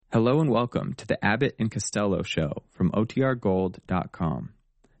Hello and welcome to the Abbott and Costello Show from OTRGold.com.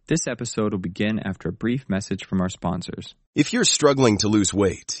 This episode will begin after a brief message from our sponsors. If you're struggling to lose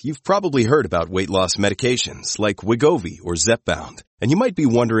weight, you've probably heard about weight loss medications like Wegovy or Zepbound, and you might be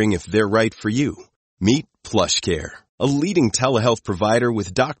wondering if they're right for you. Meet PlushCare, a leading telehealth provider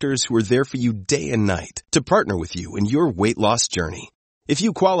with doctors who are there for you day and night to partner with you in your weight loss journey. If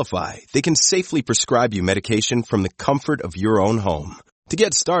you qualify, they can safely prescribe you medication from the comfort of your own home. To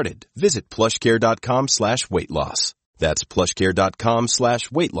get started, visit plushcare.com/weight loss. That's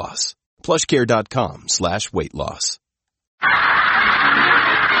plushcare.com/weight loss. plushcare.com/weight loss.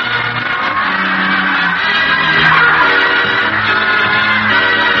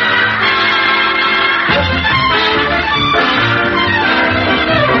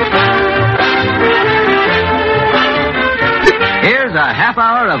 Here's a half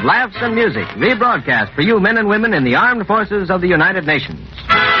hour of laughs and music, rebroadcast for you men and women in the armed forces of the United Nations.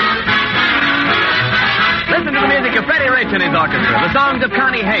 Listen to the music of Freddie Rich and his orchestra, the songs of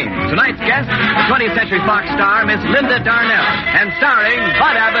Connie Haynes. Tonight's guest, the 20th Century Fox star, Miss Linda Darnell, and starring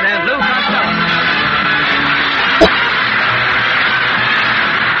Bud Abbott and Lou Costello.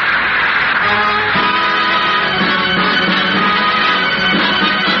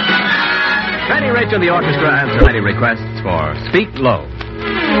 Freddie Rich and the orchestra answer many requests for Speak Low.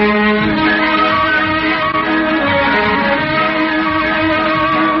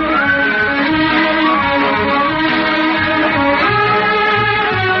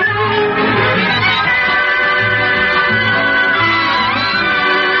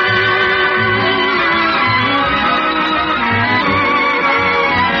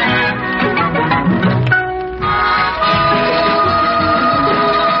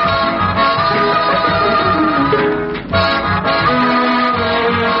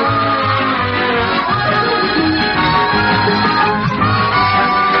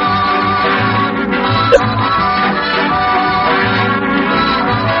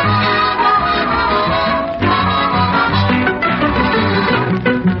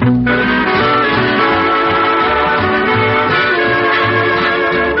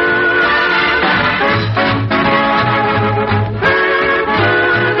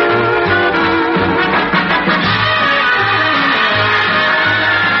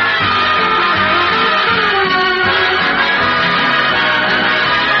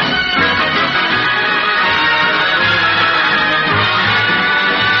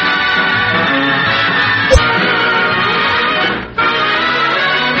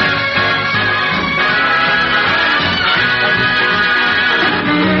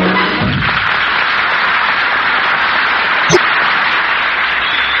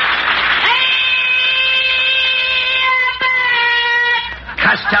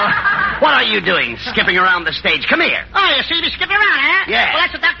 What are you doing, skipping around the stage? Come here. Oh, you see me skipping around, huh? Yeah. Well,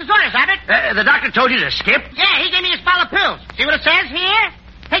 that's the doctor's orders, Abbott. The doctor told you to skip? Yeah, he gave me this bottle of pills. See what it says here?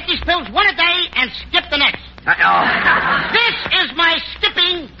 Take these pills one a day and skip the next. This is my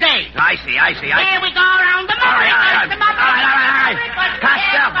skipping day. I see. There we go around the mountain. All right.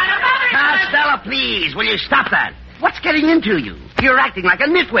 Costello, please, will you stop that? What's getting into you? You're acting like a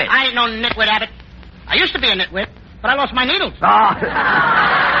nitwit. I ain't no nitwit, Abbott. I used to be a nitwit, but I lost my needles. Oh,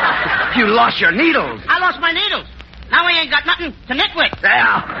 you lost your needles. I lost my needles. Now I ain't got nothing to nitwit.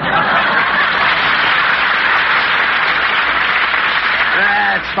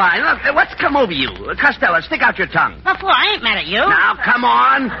 That's fine. Look, what's come over you? Costello, stick out your tongue. What for? I ain't mad at you. Now, come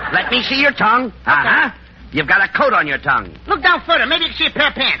on. Let me see your tongue. Uh-huh. You've got a coat on your tongue. Look down further. Maybe you can see a pair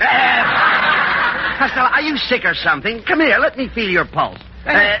of pants. Costello, are you sick or something? Come here. Let me feel your pulse.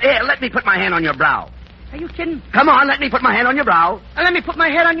 Here, let me put my hand on your brow. Are you kidding? Come on, let me put my hand on your brow. Let me put my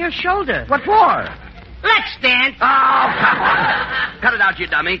head on your shoulder. What for? Let's dance. Oh, come on. Cut it out, you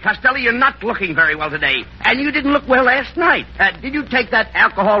dummy. Costello, you're not looking very well today. And you didn't look well last night. Did you take that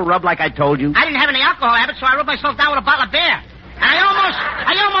alcohol rub like I told you? I didn't have any alcohol, Abbott, so I rubbed myself down with a bottle of beer. And I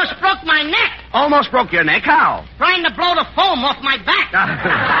almost broke my neck. Almost broke your neck? How? Trying to blow the foam off my back.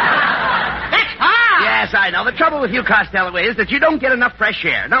 That's hard. Yes, I know. The trouble with you, Costello, is that you don't get enough fresh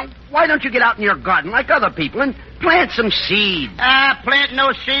air. Now, why don't you get out in your garden like other people and plant some seeds? Plant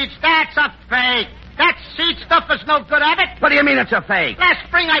no seeds. That's a fake. That seed stuff is no good, Abbott. What do you mean it's a fake? Last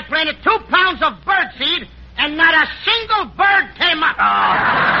spring I planted 2 pounds of birdseed, and not a single bird came up. Oh.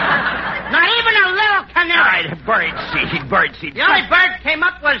 Not even a little canary. All right, birdseed. The only bird came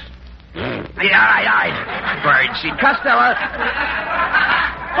up was... Yeah, all right. Birdseed. Costello,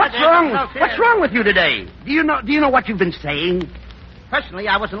 what's wrong with you today? Do you know what you've been saying? Personally,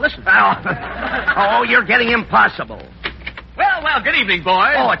 I wasn't listening. Oh, you're getting impossible. Well, good evening,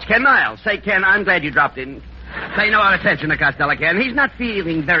 boys. Oh, it's Ken Niles. Say, Ken, I'm glad you dropped in. Pay no attention to Costello, Ken. He's not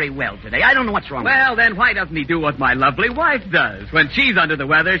feeling very well today. I don't know what's wrong with him. Well, then why doesn't he do what my lovely wife does? When she's under the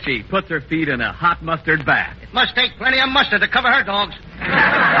weather, she puts her feet in a hot mustard bath. It must take plenty of mustard to cover her dogs.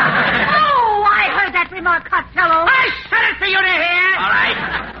 Oh, I heard that remark, Costello. I said it for you to hear. All right.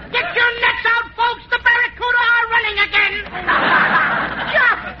 Get your nets out, folks. The Barracuda are running again.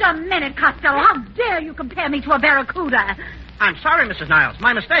 Just a minute, Costello. How dare you compare me to a barracuda? I'm sorry, Mrs. Niles.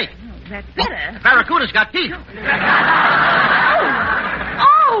 My mistake. That's better. Barracuda's got teeth.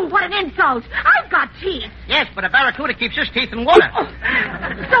 Oh, what an insult. I've got teeth. Yes, but a barracuda keeps his teeth in water. Oh.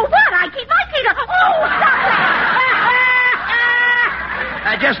 So what? I keep my teeth. Oh, stop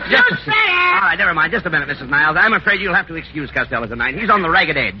Just You a say it. All right, never mind. Just a minute, Mrs. Niles. I'm afraid you'll have to excuse Costello tonight. He's on the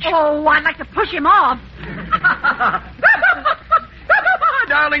ragged edge. Oh, I'd like to push him off.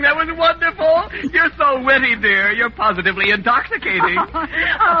 Darling, that was wonderful. You're so witty, dear. You're positively intoxicating.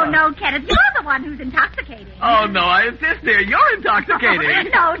 Oh, no, Kenneth. You're the one who's intoxicating. Oh, no, I insist, dear. You're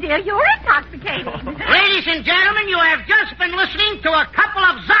intoxicating. No, dear, you're intoxicating. Ladies and gentlemen, you have just been listening to a couple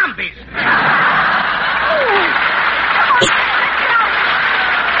of zombies.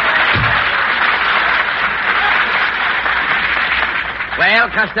 Well,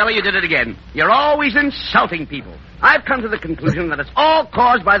 Costello, you did it again. You're always insulting people. I've come to the conclusion that it's all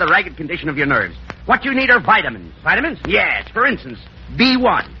caused by the ragged condition of your nerves. What you need are vitamins. Vitamins? Yes, for instance,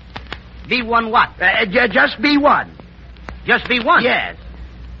 B1. B1 what? Just B1. Just B1? Yes.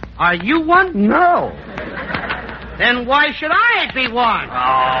 Are you one? No. Then why should I be one?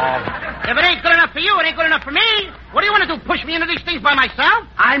 Oh. If it ain't good enough for you, it ain't good enough for me. What do you want to do, push me into these things by myself?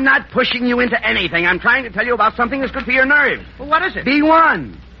 I'm not pushing you into anything. I'm trying to tell you about something that's good for your nerves. Well, what is it?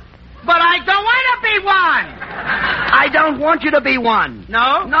 B1. But I don't want to be one. I don't want you to be one.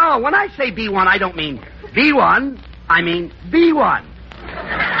 No? No, when I say B1, I don't mean B1. I mean B1.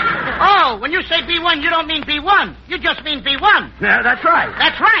 Oh, when you say B1, you don't mean B1. You just mean B1. Yeah, that's right.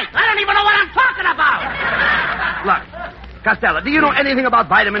 That's right. I don't even know what I'm talking about. Look, Costello, do you know anything about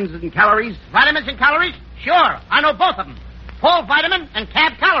vitamins and calories? Vitamins and calories? Sure. I know both of them. Whole vitamin and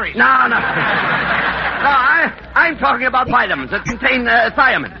cab calories. No. I'm talking about vitamins that contain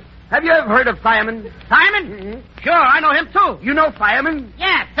thiamine. Have you ever heard of thiamine? Thiamine? Mm-hmm. Sure, I know him too. You know thiamine?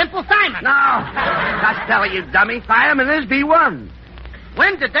 Yeah, simple thiamine. No. Costello, you dummy. Thiamine is B1.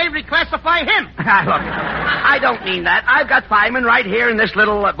 When did they reclassify him? Look, I don't mean that. I've got thiamine right here in this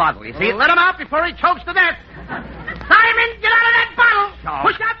little bottle. You see it? Let him out before he chokes to death. Simon, get out of that bottle. No.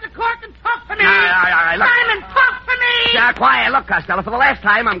 Push out the cork and talk to me. All right, look. Simon, talk to me. Quiet. Look, Costello, for the last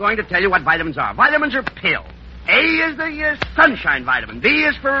time, I'm going to tell you what vitamins are. Vitamins are pills. A is the sunshine vitamin. B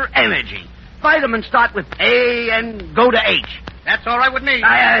is for energy. Vitamins start with A and go to H. That's all right with me.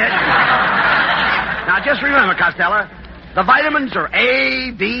 Now, just remember, Costello, the vitamins are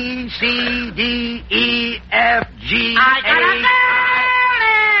A, B, C, D, E, F, G, I got A. a man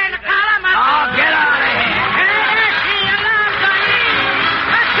in the column. Oh, get out of here.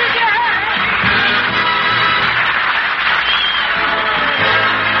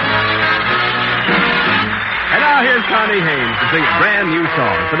 And now here's Connie Haynes to sing a brand new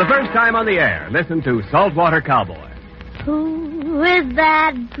song for the first time on the air. Listen to Saltwater Cowboy. Who is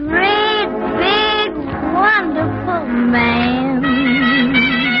that great, big, wonderful man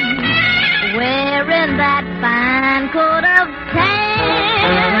wearing that fine coat of tan?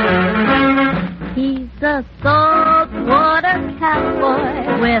 He's a saltwater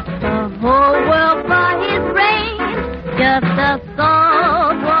cowboy with the whole world for his reins. Just a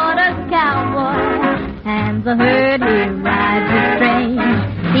saltwater cowboy, and the herd he rides is strange.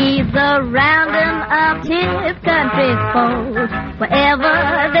 He's a rounding up his country's foes,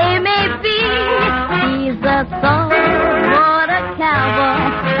 wherever they may be. He's a saltwater cowboy,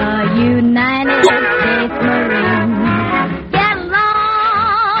 a United States Marine. Get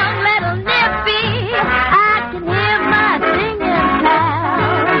along, little Nippy, I can hear my singing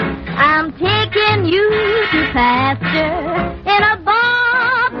pal. I'm taking you to pasture in a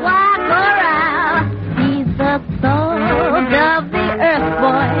barbed wire corral. He's the salt of the earth,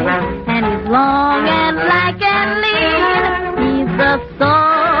 boy, and he's long and lank and lean. He's the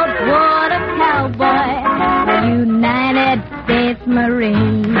saltwater cowboy, a United States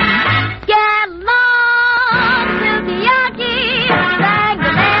Marine. Get along, Yankee, thank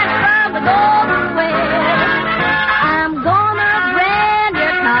the man from the Golden West. I'm gonna brand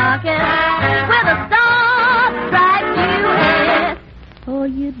your carcass with a star-striped U.S. Oh,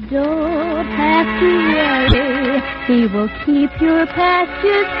 you don't have to worry, he will keep your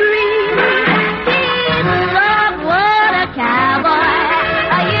pastures green. He's a saltwater cowboy,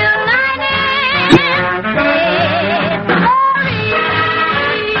 a United States Marine.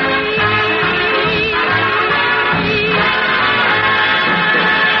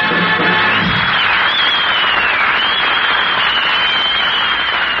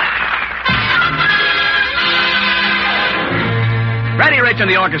 and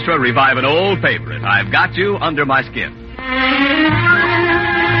the orchestra revive an old favorite. I've Got You Under My Skin.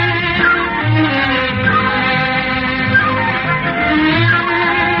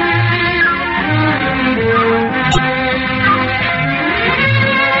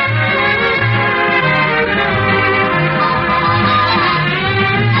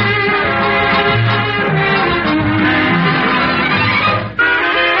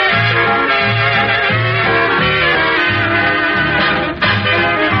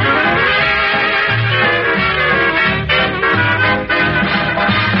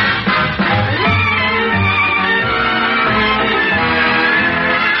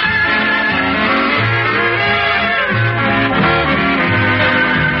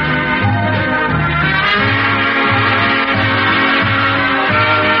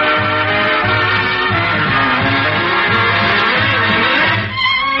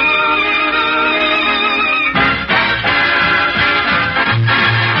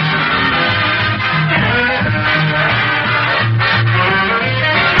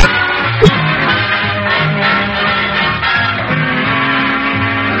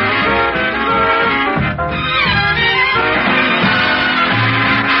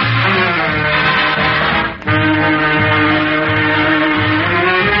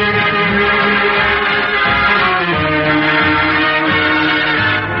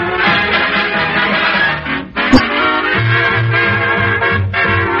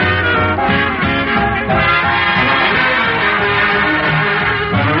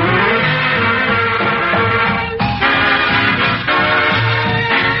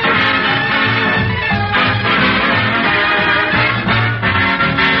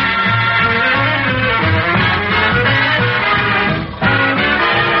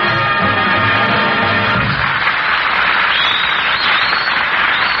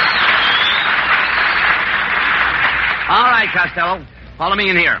 Costello, follow me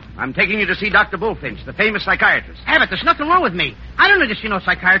in here. I'm taking you to see Dr. Bullfinch, the famous psychiatrist. Abbott, there's nothing wrong with me. I don't need to see no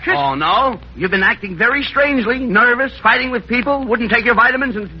psychiatrist. Oh, no? You've been acting very strangely, nervous, fighting with people, wouldn't take your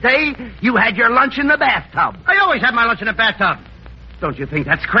vitamins, and today you had your lunch in the bathtub. I always have my lunch in the bathtub. Don't you think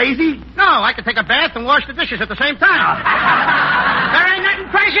that's crazy? No, I can take a bath and wash the dishes at the same time. There ain't nothing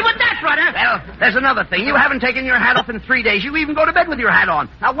crazy with that, brother. Well, there's another thing. You haven't taken your hat off in 3 days. You even go to bed with your hat on.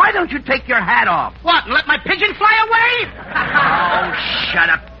 Now, why don't you take your hat off? What, and let my pigeon fly away? Oh,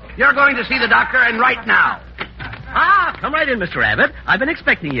 shut up. You're going to see the doctor, and right now. Ah, come right in, Mr. Abbott. I've been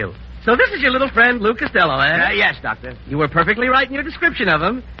expecting you. So this is your little friend, Lou Costello, eh? Yes, Doctor. You were perfectly right in your description of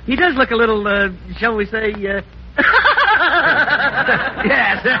him. He does look a little, shall we say, Yes.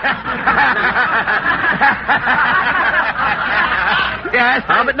 Yes.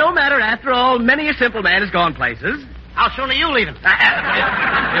 Oh, but no matter. After all, many a simple man has gone places. How soon are you leaving?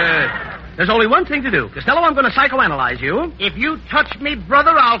 There's only one thing to do. Costello, I'm going to psychoanalyze you. If you touch me,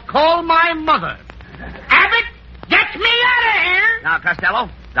 brother, I'll call my mother. Abbott, get me out of here! Now, Costello,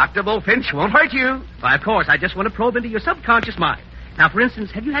 Dr. Bullfinch won't hurt you. Why, of course, I just want to probe into your subconscious mind. Now, for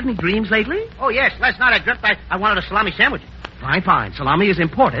instance, have you had any dreams lately? Oh, yes. Last night I dreamt I wanted a salami sandwich. Fine, fine. Salami is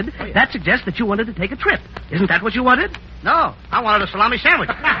imported. Oh, yeah. That suggests that you wanted to take a trip. Isn't that what you wanted? No, I wanted a salami sandwich.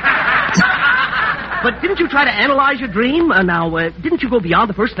 But didn't you try to analyze your dream? Didn't you go beyond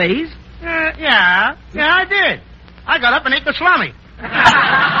the first phase? Yeah, I did. I got up and ate the salami.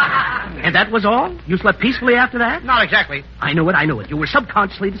 And that was all? You slept peacefully after that? Not exactly. I know it. You were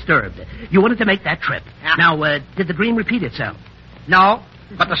subconsciously disturbed. You wanted to make that trip. Yeah. Now, did the dream repeat itself? No,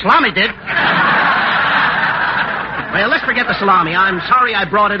 but the salami did. Well, let's forget the salami. I'm sorry I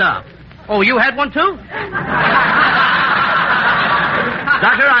brought it up. Oh, you had one, too?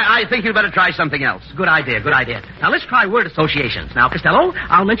 Doctor, I think you'd better try something else. Good idea. Now, let's try word associations. Now, Costello,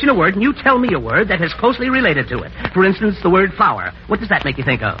 I'll mention a word, and you tell me a word that is closely related to it. For instance, the word flower. What does that make you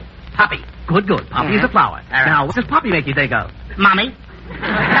think of? Poppy. Good. Poppy is a flower. Right. Now, what does poppy make you think of? Mommy.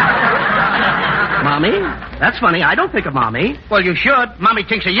 Mommy? That's funny. I don't think of mommy. Well, you should. Mommy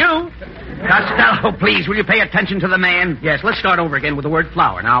thinks of you. Costello, please, will you pay attention to the man? Yes, let's start over again with the word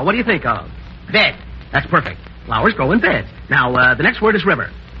flower. Now, what do you think of? Bed. That's perfect. Flowers grow in bed. Now, the next word is river.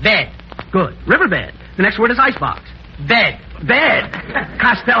 Bed. Good. Riverbed. The next word is icebox. Bed. Bed?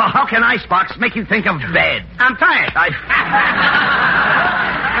 Costello, how can icebox make you think of bed? I'm tired.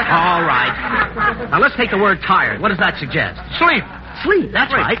 All right. Now, let's take the word tired. What does that suggest? Sleep. Sleep.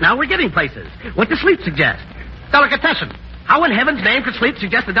 That's right. Now we're getting places. What does sleep suggest? Delicatessen. How in heaven's name could sleep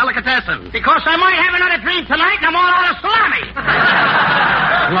suggest a delicatessen? Because I might have another dream tonight and I'm all out of salami.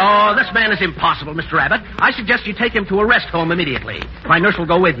 Oh, this man is impossible, Mr. Abbott. I suggest you take him to a rest home immediately. My nurse will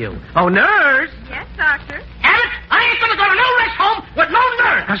go with you. Oh, nurse! Yes, Doctor? Abbott, I ain't going to go to no rest home with no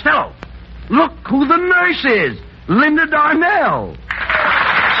nurse. Costello, look who the nurse is. Linda Darnell.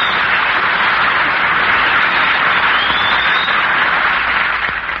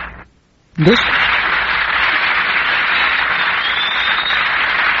 This...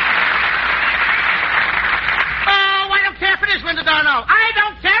 Oh, I don't care for this, Linda Darnell. I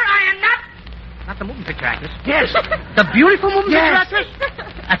don't care. I am not the moving picture actress. Yes. The beautiful moving picture Yes. actress?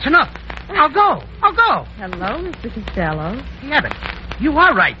 That's enough. I'll go. Hello, Mr. Costello. Abbott, you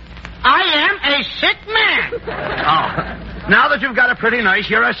are right. I am a sick man. Oh, now that you've got a pretty nurse,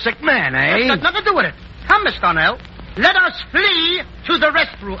 you're a sick man, eh? That's nothing to do with it. Come, Miss Darnell. Let us flee to the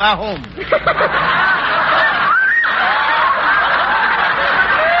restroom, home.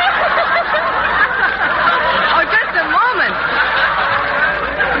 Oh, just a moment.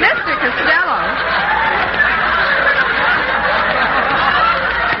 Mr. Costello.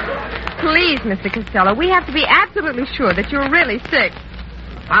 Please, Mr. Costello, we have to be absolutely sure that you're really sick.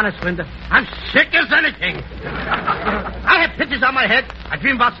 Honest, Linda, I'm sick as anything. I have pitches on my head. I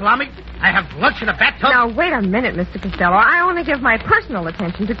dream about salami. I have lunch in a bathtub. Now, wait a minute, Mr. Costello. I only give my personal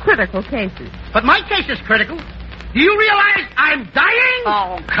attention to critical cases. But my case is critical. Do you realize I'm dying?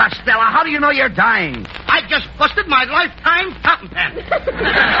 Oh, Costello, how do you know you're dying? I just busted my lifetime fountain pen.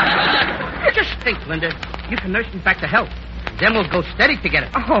 Just think, Linda. You can nurse me back to health. Then we'll go steady together.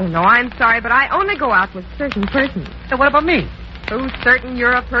 Oh, no, I'm sorry, but I only go out with certain persons. So what about me? Who's certain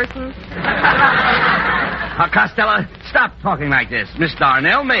you're a person? Costello, stop talking like this. Miss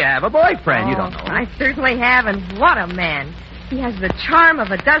Darnell may have a boyfriend. You don't know. I certainly have, and what a man. He has the charm of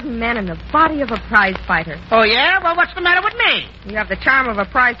a dozen men and the body of a prize fighter. Oh, yeah? Well, what's the matter with me? You have the charm of a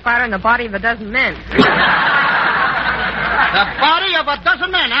prize fighter and the body of a dozen men. The body of a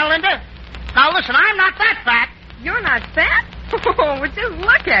dozen men, huh, Linda? Now, listen, I'm not that fat. You're not fat? Oh, well, just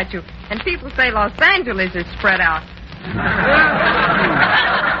look at you. And people say Los Angeles is spread out.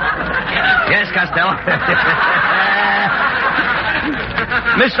 Yes, Costello.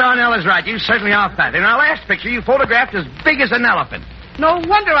 Miss Darnell is right. You certainly are fat. In our last picture, you photographed as big as an elephant. No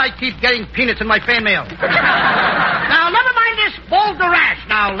wonder I keep getting peanuts in my fan mail. Now, never mind this boulder rash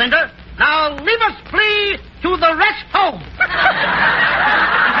now, Linda. Now, leave us flee to the rest home.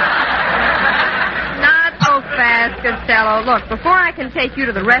 Not so fast, Costello. Look, before I can take you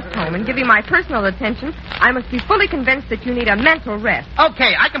to the rest home and give you my personal attention, I must be fully convinced that you need a mental rest.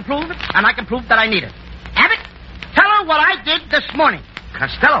 Okay, I can prove it, and I can prove that I need it. Abbott, tell her what I did this morning.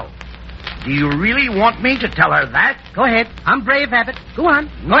 Costello, do you really want me to tell her that? Go ahead. I'm brave, Abbott. Go on.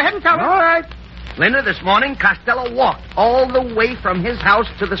 Go ahead and tell her. All right. Linda, this morning, Costello walked all the way from his house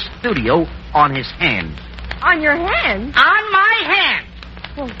to the studio on his hands. On your hands? On my hands.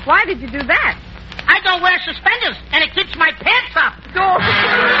 Well, why did you do that? I don't wear suspenders, and it keeps my pants up.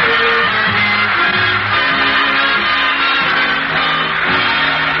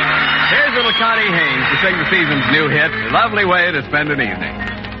 Here's little Connie Haynes to sing the season's new hit, Lovely Way to Spend an Evening.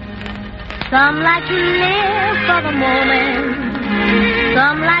 Some like to live for the moment.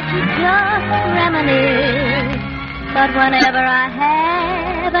 Some like to just reminisce. But whenever I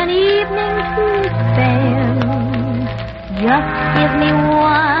have an evening to spend, just give me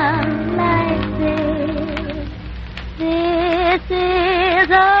one like this. This is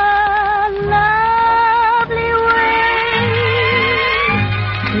a lovely way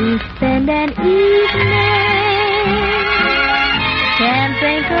to spend an evening. Can't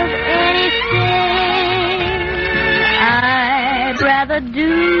think of anything I'd rather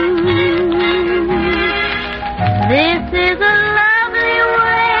do. This is a lovely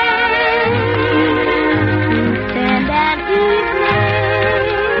way to spend an evening.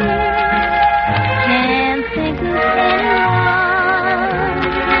 Can't think of anyone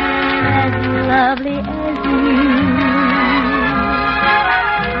as lovely as you.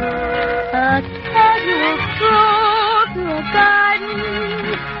 A casual stroll through a garden,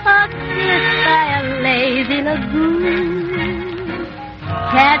 a kiss by a lazy lagoon,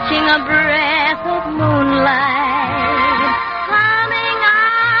 catching a breath of moonlight, humming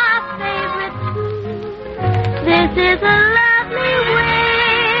our favorite tune. This is a lovely way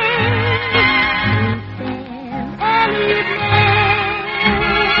to spend an evening.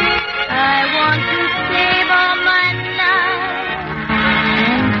 I want to save all my nights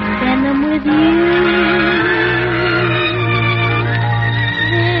and spend them with you.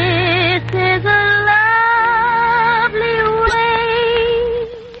 This is a lovely way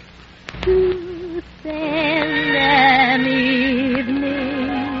to spend an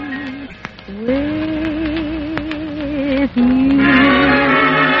evening with you.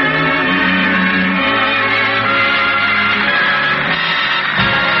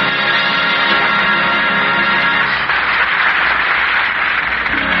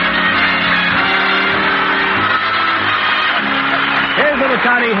 Here's little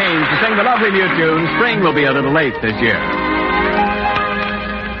Connie Haynes to sing the lovely new tune, Spring Will Be a Little Late This Year.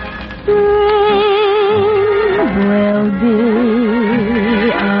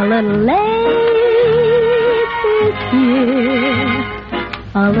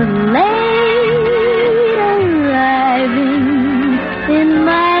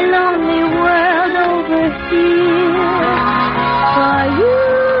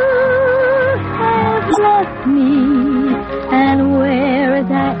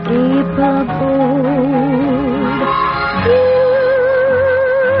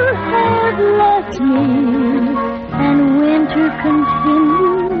 left me, and winter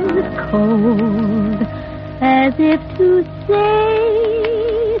continued cold, as if to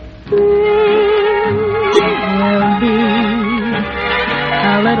say spring will be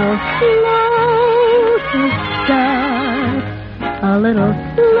a little slow to start, a little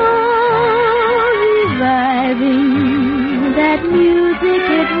slow reviving that music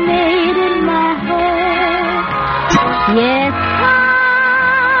it made in my heart. Yes, time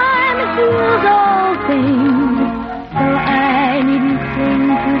heals all things, so I needn't cling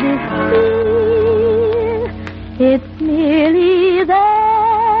to this fear. It's merely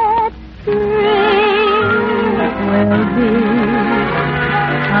that spring will be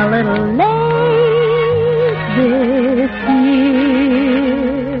a little late this year,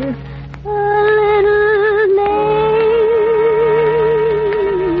 a little late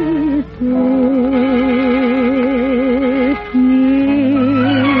this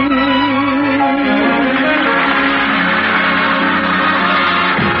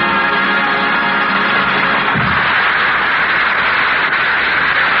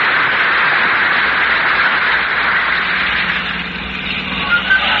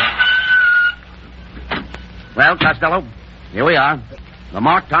Well, Costello, here we are. The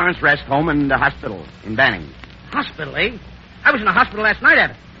Mark Torrance Rest Home and the hospital in Banning. Hospital, eh? I was in the hospital last night,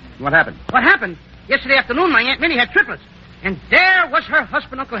 Abbott. What happened? What happened? Yesterday afternoon, my Aunt Minnie had triplets. And there was her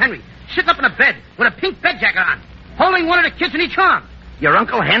husband, Uncle Henry, sitting up in a bed with a pink bed jacket on, holding one of the kids in each arm. Your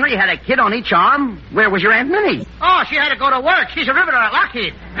Uncle Henry had a kid on each arm? Where was your Aunt Minnie? Oh, she had to go to work. She's a riveter at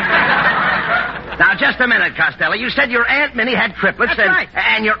Lockheed. Now, just a minute, Costello. You said your Aunt Minnie had triplets. That's right.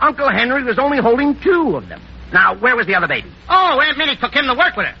 And your Uncle Henry was only holding 2 of them. Now, where was the other baby? Oh, Aunt Minnie took him to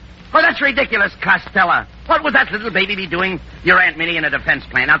work with her. Oh, that's ridiculous, Costello. What would that little baby be doing, your Aunt Minnie, in a defense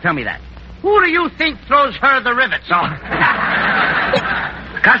plan? Now, tell me that. Who do you think throws her the rivets? Oh.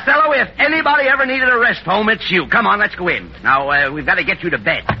 Costello, if anybody ever needed a rest home, it's you. Come on, let's go in. Now, we've got to get you to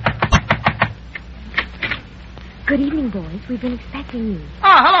bed. Good evening, boys. We've been expecting you.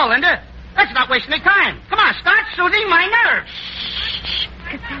 Oh, hello, Linda. Let's not waste any time. Come on, start soothing my nerves.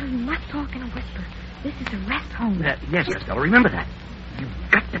 Costello, you must talk in a whisper. This is a rest home. Yes, Costello, remember that. You've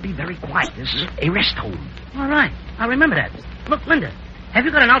got to be very quiet. This is a rest home. All right, I'll remember that. Look, Linda, have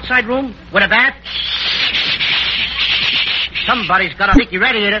you got an outside room with a bath? Somebody's got a leaky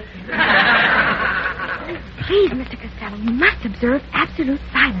radiator. Please, Mr. Costello, you must observe absolute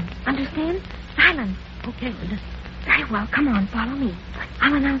silence. Understand? Silence. Okay, Linda. Very well. Come on, follow me.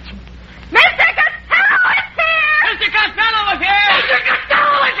 I'll announce you. Mr. Costello is here! Mr. Costello is here! Mr.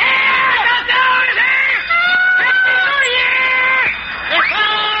 Costello is here! Costello is here! Happy New Year! It's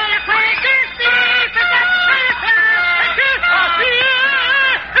all a Christmas Eve!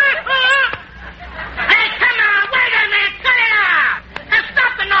 Hey, come on, wait a minute! Cut it out! Now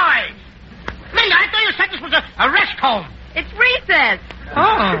stop the noise! Linda, I thought you said this was a rest home. It's recess.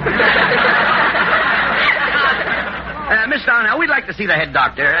 Oh. Miss Darnell, we'd like to see the head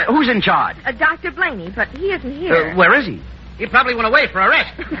doctor. Who's in charge? Dr. Blaney, but he isn't here. Where is he? He probably went away for a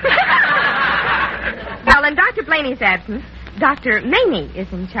rest. Well, in Dr. Blaney's absence, Dr. Maney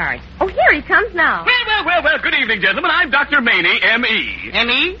is in charge. Oh, here he comes now. Well, good evening, gentlemen. I'm Dr. Maney, M.E.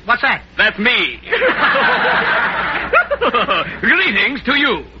 M.E.? What's that? That's me. Greetings to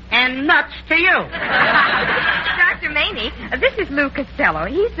you. And nuts to you. Dr. Maney, this is Lou Costello.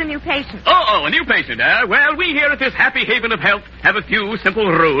 He's the new patient. Oh, a new patient, eh? Well, we here at this happy haven of health have a few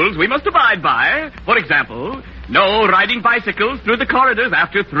simple rules we must abide by. For example, no riding bicycles through the corridors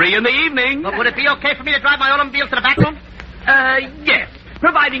after 3 in the evening. But would it be okay for me to drive my automobile to the back room? Yes,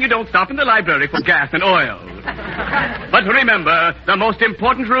 providing you don't stop in the library for gas and oil. But remember, the most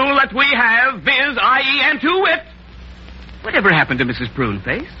important rule that we have is, i.e. and to wit, whatever happened to Mrs.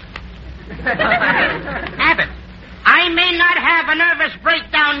 Pruneface? Abbott, I may not have a nervous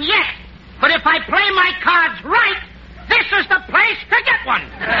breakdown yet, but if I play my cards right, this is the place to get one.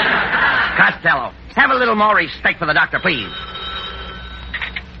 Costello, have a little more respect for the doctor, please.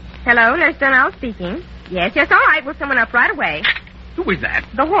 Hello, Nurse Darnell speaking. Yes, all right. We'll summon up right away. Who is that?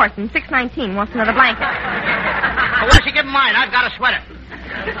 The horse in 619 wants another blanket. Well, why don't you give him mine? I've got a sweater.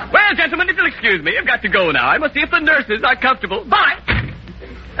 Well, gentlemen, if you'll excuse me, I've got to go now. I must see if the nurses are comfortable. Bye.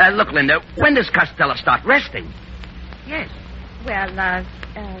 Look, Linda, when does Costello start resting? Yes. Well,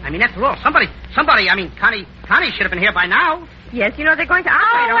 I mean, after all, somebody, Connie should have been here by now. Yes, you know they're going to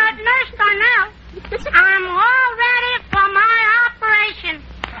operate on... Nurse Darnell, I'm all ready for my operation.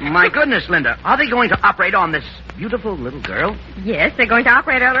 My goodness, Linda, are they going to operate on this beautiful little girl? Yes, they're going to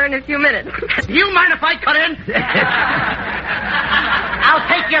operate on her in a few minutes. Do you mind if I cut in? I'll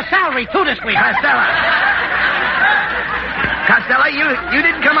take your salary, too, this week. Costello, you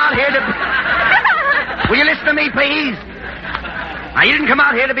didn't come out here to... Will you listen to me, please? Now, you didn't come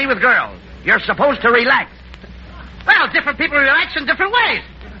out here to be with girls. You're supposed to relax. Well, different people relax in different ways.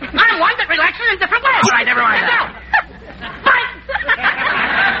 I'm one that relaxes in different ways. All right, never mind that.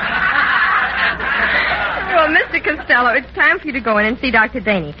 Well, Mr. Costello, it's time for you to go in and see Dr.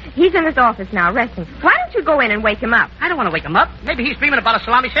 Daney. He's in his office now, resting. Why don't you go in and wake him up? I don't want to wake him up. Maybe he's dreaming about a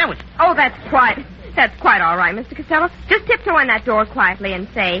salami sandwich. Oh, that's quite all right, Mr. Costello. Just tiptoe in that door quietly and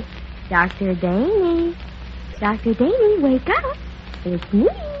say, Dr. Daney, Dr. Daney, wake up. It's me.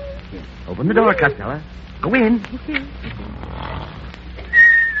 Open the door, Costello. Go in.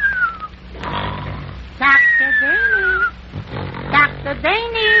 Dr. Daney, Dr.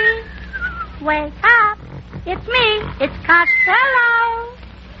 Daney, wake up. It's me. It's Costello.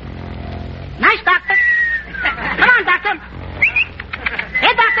 Nice, Doctor. Come on, Doctor.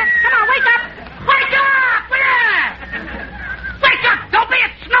 Hey, Doctor, come on, wake up. Wake up! Wake up! Don't be a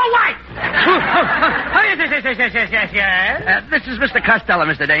Snow White! Yes. This is Mr. Costello,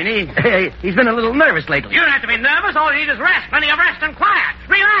 Mr. Daney. He's been a little nervous lately. You don't have to be nervous. All you need is rest. Plenty of rest and quiet.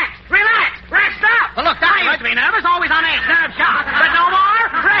 Relax. Rest up. Well, look, Doctor, I used to be nervous, always on edge, nerve shock. But no more.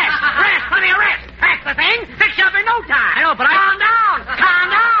 Rest. Plenty of rest. That's the thing. Fix you up in no time. I know, but Calm down.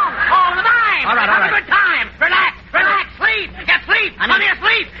 All the time. All right. Have a good time. Relax. Sleep. Get sleep. Plenty of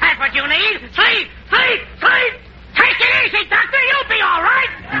sleep. That's what you need. Sleep. Take it easy, Doctor. You'll be all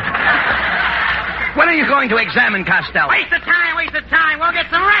right. When are you going to examine Costello? Waste of time. We'll get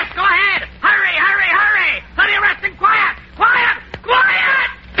some rest. Go ahead. Hurry. Plenty of rest and quiet.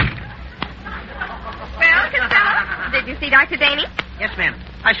 Well, Costello, did you see Dr. Daney? Yes, ma'am.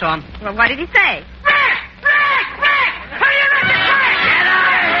 I saw him. Well, what did he say? Rest! Plenty of rest and quiet. Get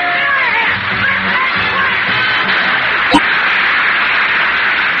out of here.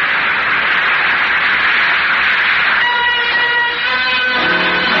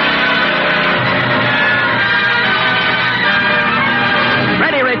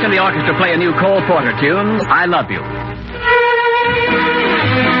 And the orchestra play a new Cole Porter tune, I Love You.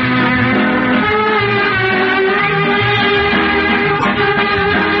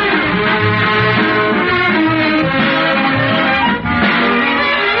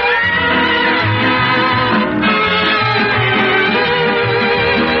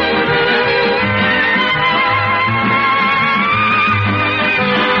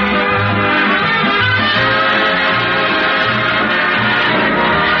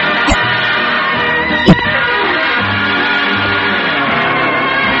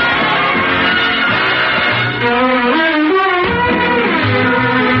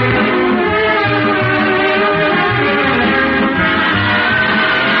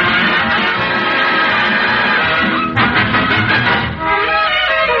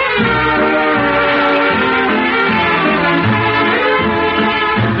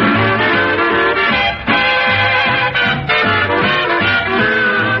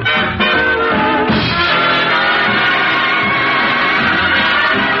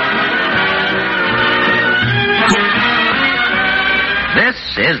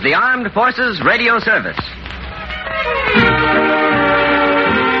 Is the Armed Forces Radio Service.